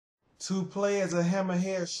To play as a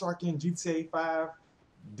hammerhead shark in GTA 5,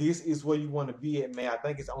 this is where you want to be at, man. I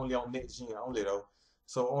think it's only on next gen only though.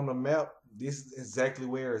 So on the map, this is exactly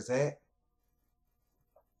where it's at.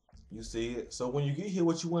 You see it. So when you get here,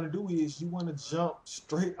 what you want to do is you want to jump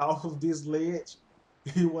straight off of this ledge.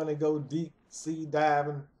 You want to go deep sea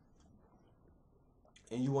diving,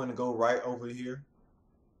 and you want to go right over here.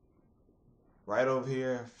 Right over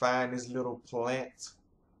here and find this little plant.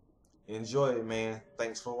 Enjoy it, man.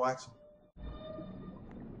 Thanks for watching.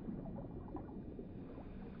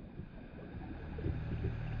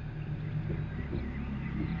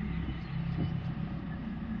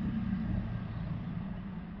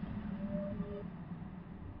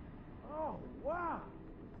 Oh, wow.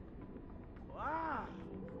 Wow.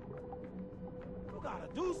 You gotta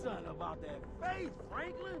do something about that face,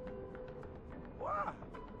 Franklin. Wow.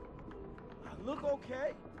 I look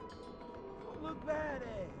okay. Don't look badass.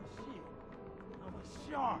 Shit. I'm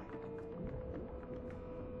a shark.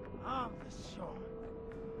 I'm the shark.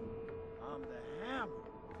 I'm the hammer.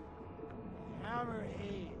 The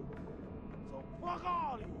hammerhead. So fuck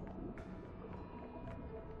all of you.